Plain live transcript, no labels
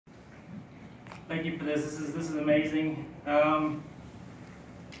Thank you for this. This is amazing. The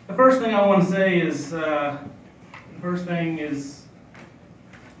first thing I want to say is, none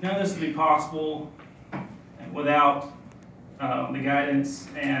of this would be possible without the guidance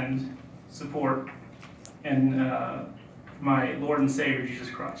and support and my Lord and Savior Jesus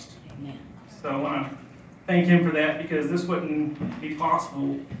Christ. Amen. So I want to thank Him for that, because this wouldn't be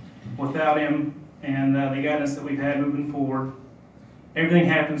possible without Him and the guidance that we've had moving forward. Everything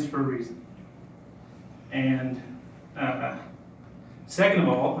happens for a reason. And second of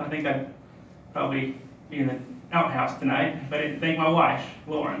all, I think I'd probably be in the outhouse tonight if I didn't thank my wife,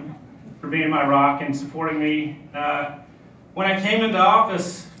 Lauren, for being my rock and supporting me. When I came into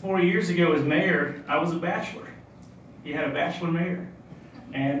office 4 years ago as mayor, I was a bachelor. You had a bachelor mayor.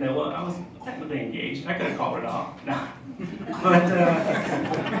 And well, I was technically engaged. I could have called it off. No. But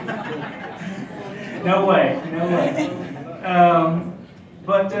no way, no way.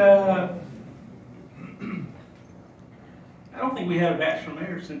 I don't think we had a bachelor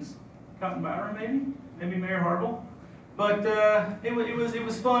mayor since Cotton Byron, maybe Mayor Hartle. But it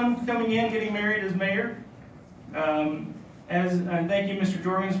was fun coming in, getting married as mayor. And thank you, Mr.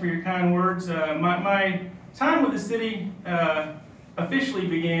 Jorgens, for your kind words. My time with the city officially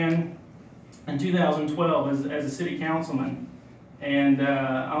began in 2012 as a city councilman. And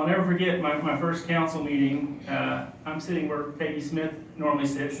I'll never forget my first council meeting. I'm sitting where Peggy Smith normally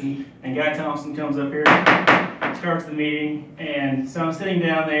sits, and Guy Thompson comes up here and starts the meeting. And so I'm sitting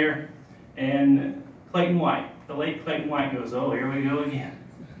down there, and Clayton White, the late Clayton White, goes, "Oh, here we go again."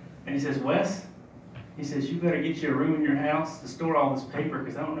 And he says, "Wes," he says, "you better get you a room in your house to store all this paper,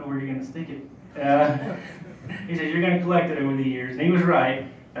 because I don't know where you're going to stick it." He says, "You're going to collect it over the years." And he was right.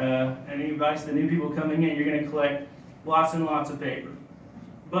 And he invites the new people coming in, you're going to collect lots and lots of paper.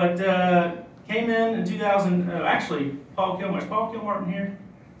 But came in 2000, actually, Paul Kilmartin. Is Paul Kilmartin here?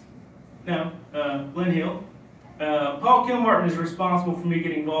 No, Glenn Hill. Paul Kilmartin is responsible for me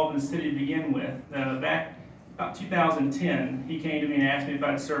getting involved in the city to begin with. Back about 2010, he came to me and asked me if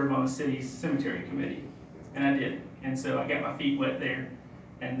I'd serve on the city's cemetery committee. And I did. And so I got my feet wet there.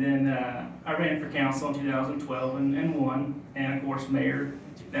 And then I ran for council in 2012 and won. And of course, mayor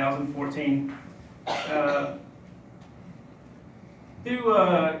in 2014. Through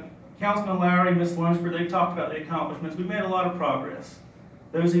Councilman Lowry, Ms. Lunsford, they've talked about the accomplishments. We've made a lot of progress.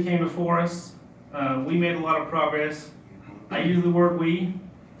 Those who came before us, we made a lot of progress. I use the word we.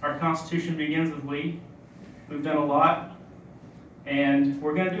 Our Constitution begins with we. We've done a lot, and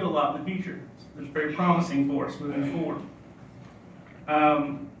we're going to do a lot in the future. It's very promising for us moving forward.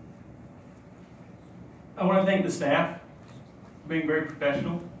 I want to thank the staff for being very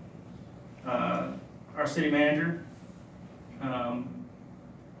professional. Our city manager,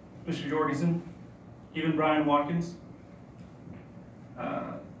 Mr. Jorgensen, even Brian Watkins,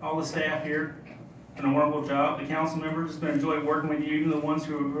 all the staff here, done a wonderful job. The council members, it's been a joy working with you, even the ones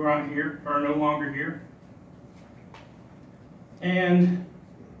who aren't here or are no longer here. And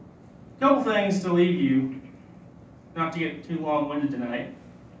a couple things to leave you, not to get too long-winded tonight,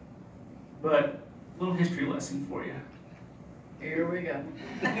 but a little history lesson for you. Here we go.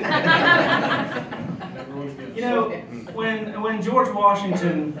 You know, when George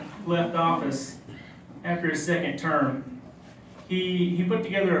Washington left office after his second term, he put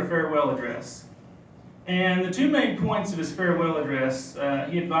together a farewell address. And the two main points of his farewell address,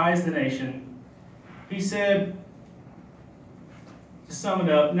 he advised the nation. He said, to sum it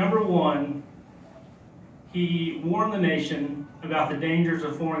up, number one, he warned the nation about the dangers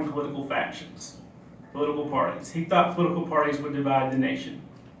of forming political factions, political parties. He thought political parties would divide the nation.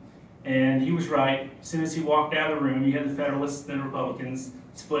 And he was right. As soon as he walked out of the room, you had the Federalists and the Republicans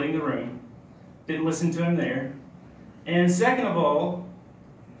splitting the room. Didn't listen to him there. And second of all,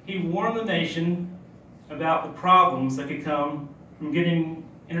 he warned the nation about the problems that could come from getting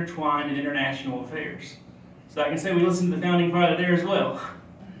intertwined in international affairs. So I can say we listened to the founding father there as well.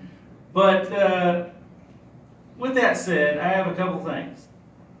 But with that said, I have a couple things.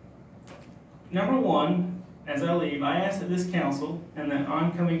 Number one, as I leave, I ask that this council and the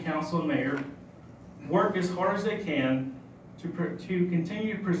oncoming council and mayor work as hard as they can to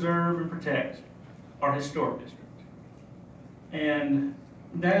continue to preserve and protect our historic district. And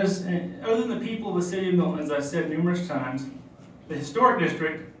that is, other than the people of the city of Milton, as I've said numerous times, the historic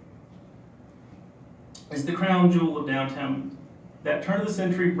district is the crown jewel of downtown. That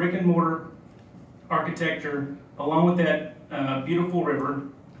turn-of-the-century brick and mortar architecture, along with that beautiful river,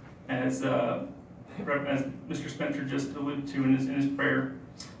 as Mr. Spencer just alluded to in his prayer,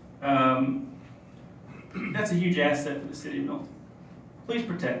 that's a huge asset for the city of Milton. Please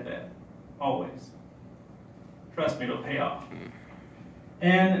protect that, always. Trust me, it'll pay off.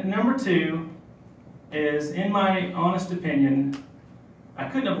 And number two, is, in my honest opinion, I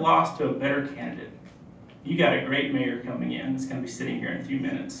couldn't have lost to a better candidate. You got a great mayor coming in that's going to be sitting here in a few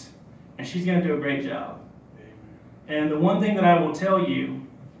minutes, and she's going to do a great job. And the one thing that I will tell you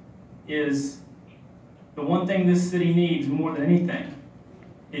is the one thing this city needs more than anything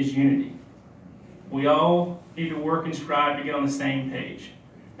is unity. We all need to work and strive to get on the same page.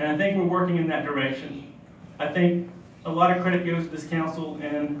 And I think we're working in that direction. I think a lot of credit goes to this council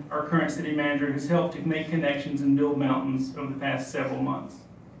and our current city manager who's helped to make connections and build mountains over the past several months.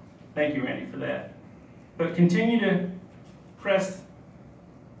 Thank you, Randy, for that. But continue to press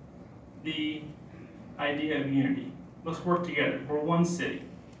the idea of unity. Let's work together. We're one city,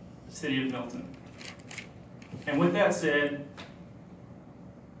 the city of Milton. And with that said,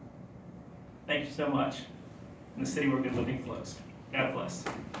 thank you so much. And the city where good living flows. God bless.